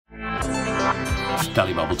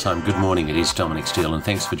Daily Bible Time. Good morning. It is Dominic Steele, and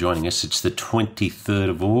thanks for joining us. It's the 23rd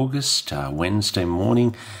of August, Wednesday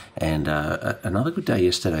morning, and another good day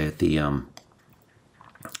yesterday at the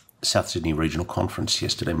South Sydney Regional Conference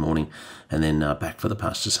yesterday morning, and then back for the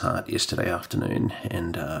Pastor's Heart yesterday afternoon,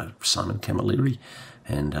 and Simon Camilleri,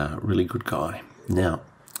 and really good guy. Now,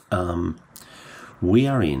 we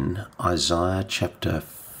are in Isaiah chapter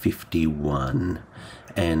 51,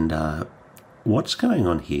 and what's going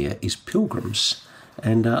on here is pilgrims.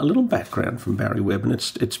 And a little background from Barry Webb, and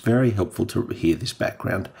it's very helpful to hear this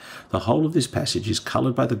background. The whole of this passage is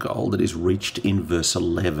coloured by the goal that is reached in verse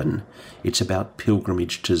 11. It's about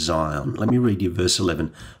pilgrimage to Zion. Let me read you verse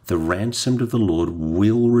 11. The ransomed of the Lord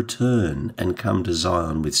will return and come to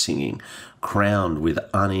Zion with singing, crowned with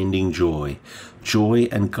unending joy. Joy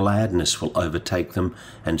and gladness will overtake them,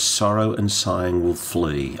 and sorrow and sighing will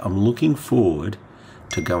flee. I'm looking forward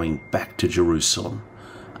to going back to Jerusalem.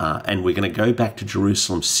 And we're going to go back to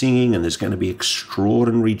Jerusalem singing, and there's going to be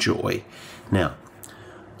extraordinary joy. Now,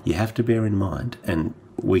 you have to bear in mind, and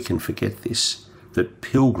we can forget this, that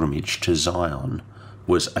pilgrimage to Zion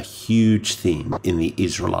was a huge thing in the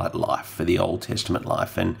Israelite life, for the Old Testament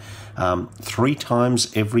life. And 3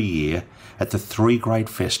 times every year at the 3 great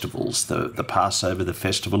festivals, the Passover, the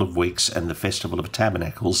Festival of Weeks, and the Festival of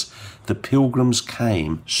Tabernacles, the pilgrims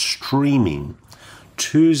came streaming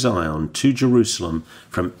to Zion, to Jerusalem,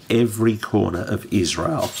 from every corner of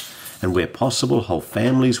Israel. And where possible, whole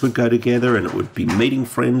families would go together, and it would be meeting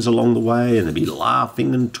friends along the way, and there'd be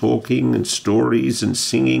laughing and talking and stories and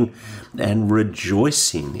singing and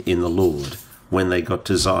rejoicing in the Lord when they got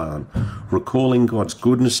to Zion, recalling God's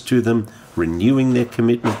goodness to them, renewing their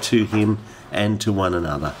commitment to Him and to one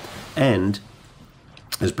another. And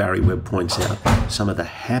as Barry Webb points out, some of the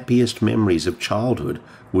happiest memories of childhood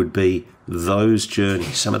would be those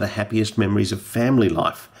journeys, some of the happiest memories of family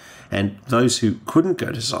life. And those who couldn't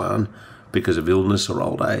go to Zion because of illness or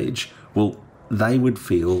old age, well, they would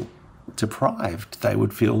feel deprived. They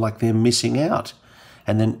would feel like they're missing out.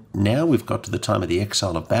 And then now we've got to the time of the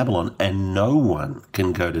exile of Babylon, and no one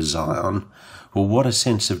can go to Zion. Well, what a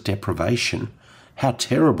sense of deprivation. How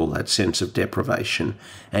terrible that sense of deprivation.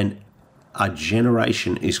 And a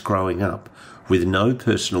generation is growing up with no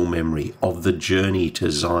personal memory of the journey to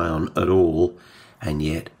Zion at all, and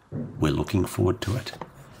yet we're looking forward to it.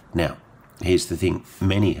 Now, here's the thing.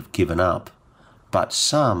 Many have given up, but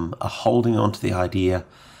some are holding on to the idea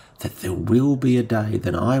that there will be a day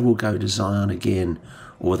that I will go to Zion again,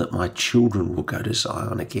 or that my children will go to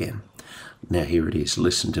Zion again. Now here it is.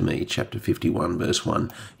 Listen to me, chapter 51, verse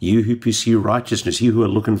 1. You who pursue righteousness, you who are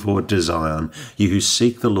looking forward to Zion, you who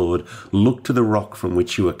seek the Lord, look to the rock from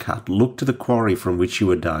which you were cut. Look to the quarry from which you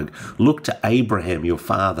were dug. Look to Abraham, your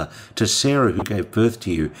father, to Sarah, who gave birth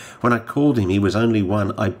to you. When I called him, he was only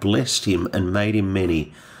one. I blessed him and made him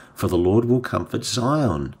many. For the Lord will comfort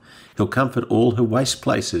Zion. He'll comfort all her waste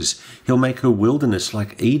places. He'll make her wilderness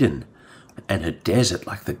like Eden, and her desert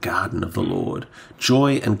like the garden of the Lord.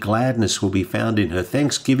 Joy and gladness will be found in her,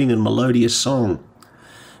 thanksgiving and melodious song.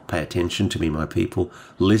 Pay attention to me, my people.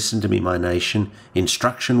 Listen to me, my nation.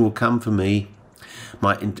 Instruction will come for me.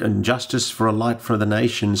 My injustice for a light for the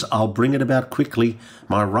nations. I'll bring it about quickly.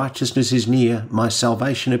 My righteousness is near. My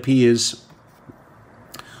salvation appears.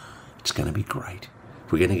 It's going to be great.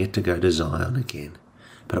 We're going to get to go to Zion again.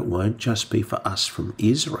 But it won't just be for us from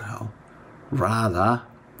Israel. Rather,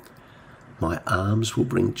 my arms will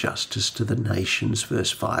bring justice to the nations, verse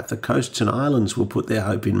 5. The coasts and islands will put their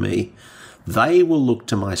hope in me. They will look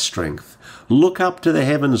to my strength. Look up to the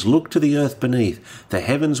heavens, look to the earth beneath. The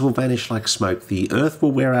heavens will vanish like smoke. The earth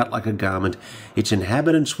will wear out like a garment. Its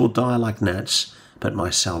inhabitants will die like gnats, but my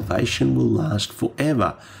salvation will last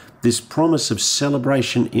forever. This promise of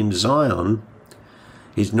celebration in Zion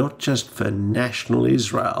is not just for national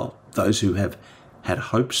Israel, those who have had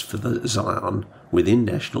hopes for the Zion within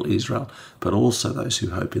national Israel, but also those who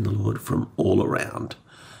hope in the Lord from all around.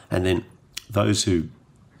 And then those who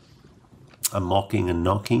are mocking and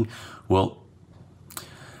knocking, well,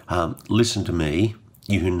 listen to me,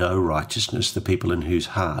 you who know righteousness, the people in whose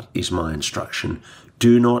heart is my instruction.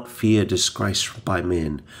 Do not fear disgrace by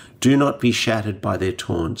men. Do not be shattered by their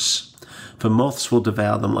taunts. For moths will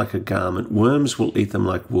devour them like a garment, worms will eat them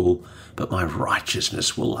like wool, but my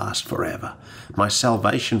righteousness will last forever, my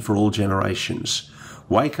salvation for all generations.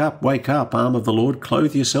 Wake up, arm of the Lord,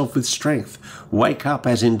 clothe yourself with strength. Wake up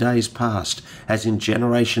as in days past, as in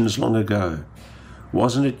generations long ago.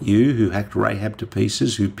 Wasn't it you who hacked Rahab to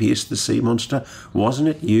pieces, who pierced the sea monster? Wasn't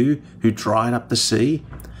it you who dried up the sea?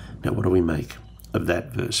 Now what do we make of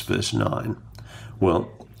that verse 9?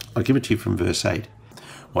 Well, I'll give it to you from verse 8.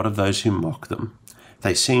 What of those who mock them?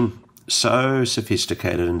 They seem so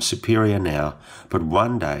sophisticated and superior now, but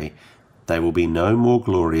one day they will be no more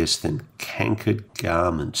glorious than cankered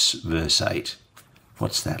garments. Verse 8.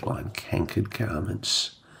 What's that line? Cankered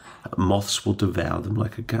garments. Moths will devour them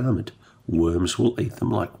like a garment. Worms will eat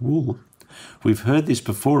them like wool. We've heard this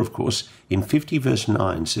before, of course. In 50 verse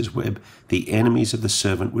 9, says Webb, the enemies of the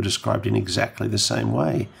servant were described in exactly the same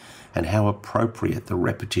way, and how appropriate the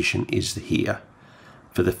repetition is here.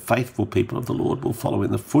 For the faithful people of the Lord will follow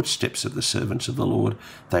in the footsteps of the servants of the Lord.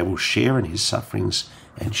 They will share in his sufferings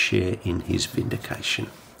and share in his vindication.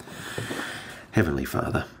 Heavenly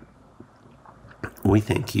Father, we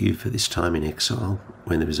thank you for this time in exile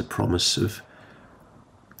when there is a promise of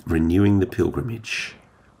renewing the pilgrimage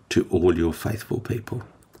to all your faithful people.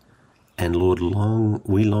 And Lord,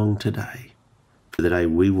 we long today for the day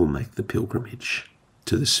we will make the pilgrimage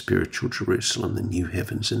to the spiritual Jerusalem, the new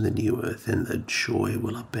heavens and the new earth, and the joy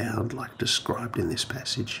will abound like described in this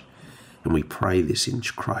passage. And we pray this in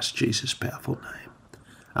Christ Jesus' powerful name.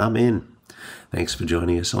 Amen. Thanks for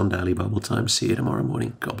joining us on Daily Bible Time. See you tomorrow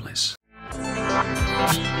morning. God bless.